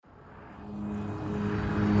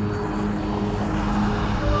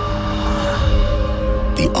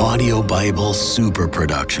audio Bible super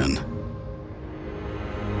production.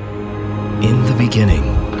 In the beginning,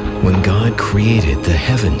 when God created the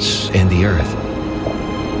heavens and the earth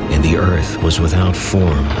was without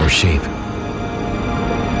form or shape,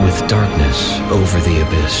 with darkness over the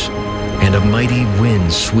abyss, and a mighty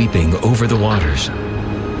wind sweeping over the waters.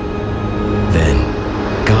 Then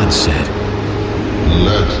God said,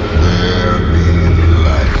 "Let there be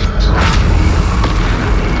light."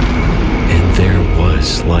 And there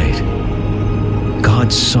was light.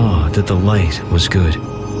 God saw that the light was good.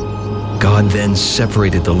 God then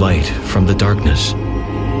separated the light from the darkness.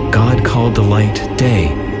 God called the light day,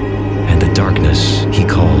 and the darkness he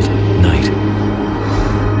called night.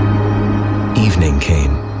 Evening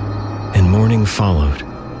came, and morning followed,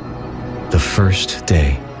 the first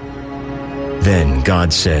day. Then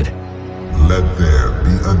God said, "Let there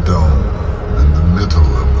be a dome in the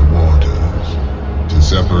middle of the waters, to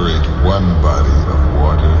separate one body of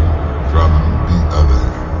water from the other."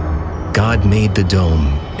 God made the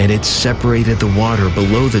dome, and it separated the water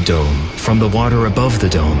below the dome from the water above the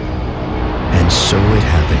dome. And so it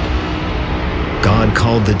happened. God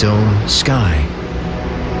called the dome sky.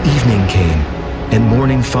 Evening came, and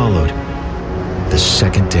morning followed, the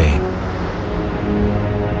second day.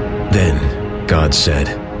 Then God said,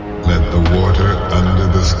 "Let the water under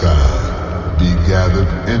the sky be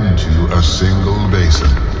gathered into a single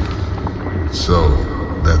basin, so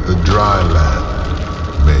that the dry land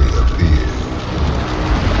may appear."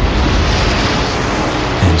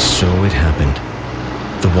 And so it happened.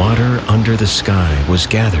 The water under the sky was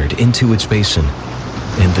gathered into its basin,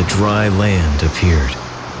 and the dry land appeared.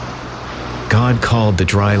 God called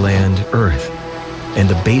the dry land earth, and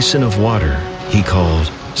the basin of water he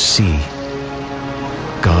called sea.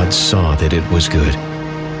 God saw that it was good.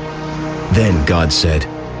 Then God said,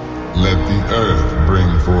 "Let the earth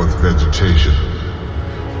bring forth vegetation,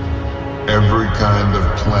 every kind of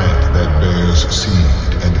plant that bears seed,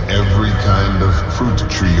 and every kind of fruit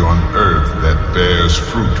tree on earth that bears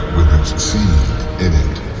fruit with its seed in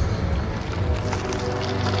it."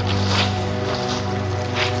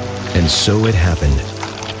 And so it happened.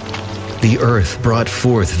 The earth brought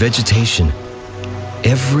forth vegetation,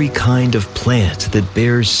 every kind of plant that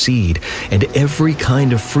bears seed, and every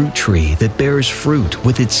kind of fruit tree that bears fruit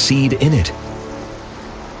with its seed in it.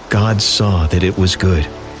 God saw that it was good.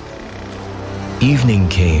 Evening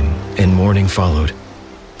came, and morning followed,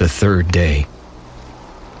 the third day.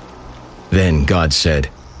 Then God said,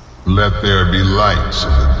 "Let there be lights in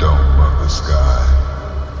the dome of the sky,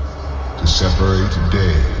 to separate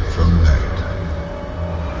day from night.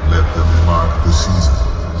 Let them mark the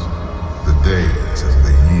seasons, the days and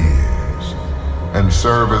the years, and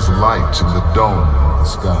serve as lights in the dome of the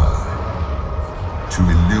sky, to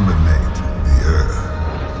illuminate the earth."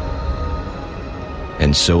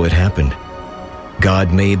 And so it happened.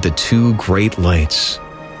 God made the two great lights,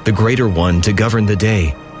 the greater one to govern the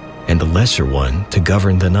day, and the lesser one to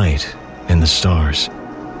govern the night and the stars.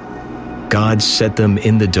 God set them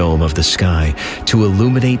in the dome of the sky to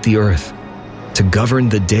illuminate the earth, to govern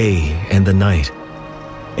the day and the night,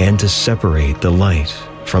 and to separate the light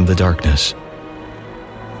from the darkness.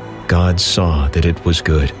 God saw that it was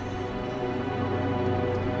good.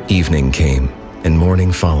 Evening came, and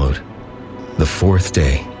morning followed, the fourth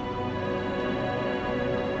day.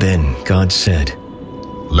 Then God said,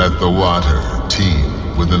 "Let the water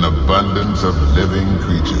teem with an abundance of living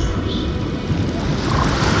creatures,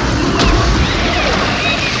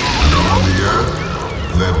 and on the earth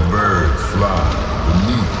let birds fly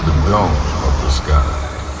beneath the dome of the sky."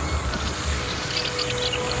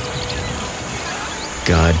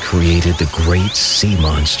 God created the great sea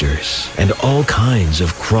monsters and all kinds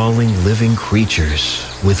of crawling living creatures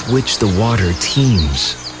with which the water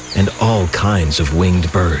teems, and all kinds of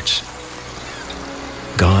winged birds.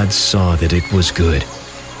 God saw that it was good,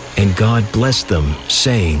 and God blessed them,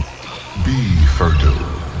 saying, "Be fertile,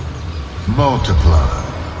 multiply,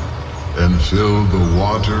 and fill the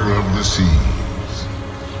water of the seas,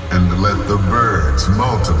 and let the birds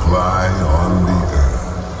multiply on the earth."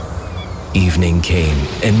 Evening came,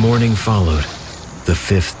 and morning followed, the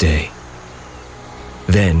fifth day.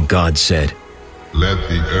 Then God said, "Let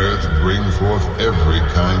the earth bring forth every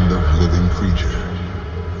kind of living creature,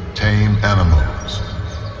 tame animals,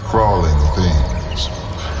 crawling things,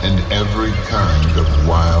 and every kind of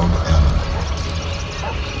wild animal."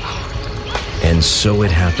 And so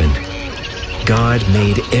it happened. God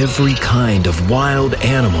made every kind of wild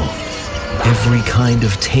animal, every kind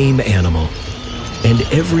of tame animal, and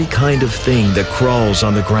every kind of thing that crawls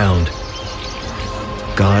on the ground.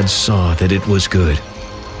 God saw that it was good.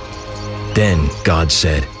 Then God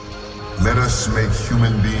said, Let us make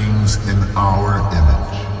human beings in our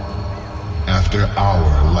image, after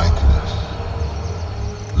our likeness.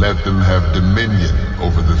 Let them have dominion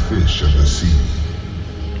over the fish of the sea,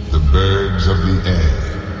 the birds of the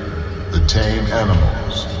air, the tame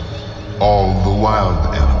animals, all the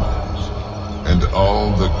wild animals, and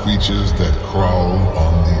all the creatures that crawl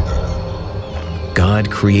on the earth.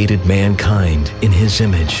 God created mankind in his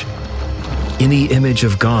image. In the image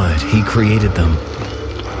of God, he created them.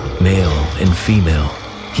 Male and female,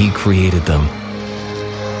 he created them.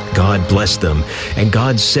 God blessed them, and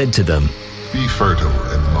God said to them, Be fertile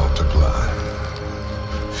and multiply.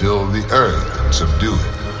 Fill the earth and subdue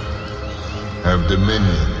it. Have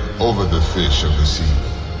dominion over the fish of the sea,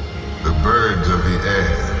 the birds of the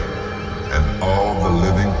air, and all the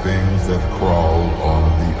living things that crawl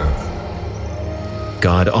on the earth.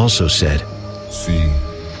 God also said, See,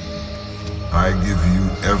 I give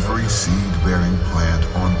you every seed-bearing plant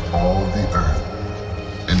on all the earth,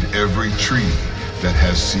 and every tree that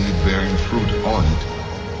has seed-bearing fruit on it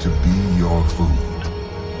to be your food,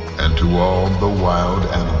 and to all the wild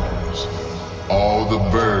animals, all the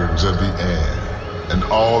birds of the air, and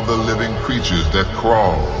all the living creatures that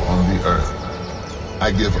crawl on the earth.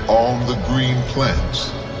 I give all the green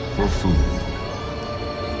plants for food.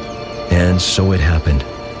 And so it happened.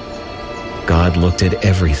 God looked at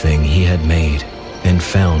everything he had made and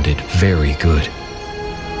found it very good.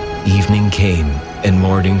 Evening came and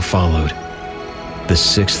morning followed, the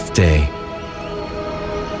sixth day.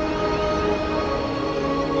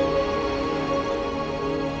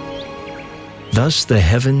 Thus the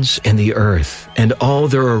heavens and the earth and all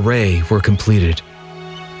their array were completed.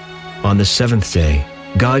 On the seventh day,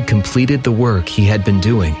 God completed the work he had been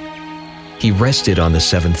doing. He rested on the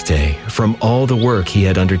seventh day from all the work he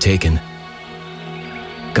had undertaken.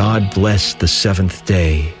 God blessed the seventh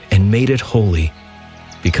day and made it holy,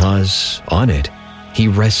 because on it he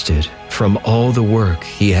rested from all the work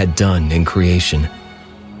he had done in creation.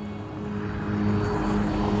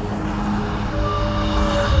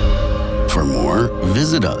 For more,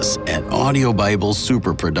 visit us at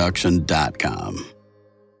audiobiblesuperproduction.com.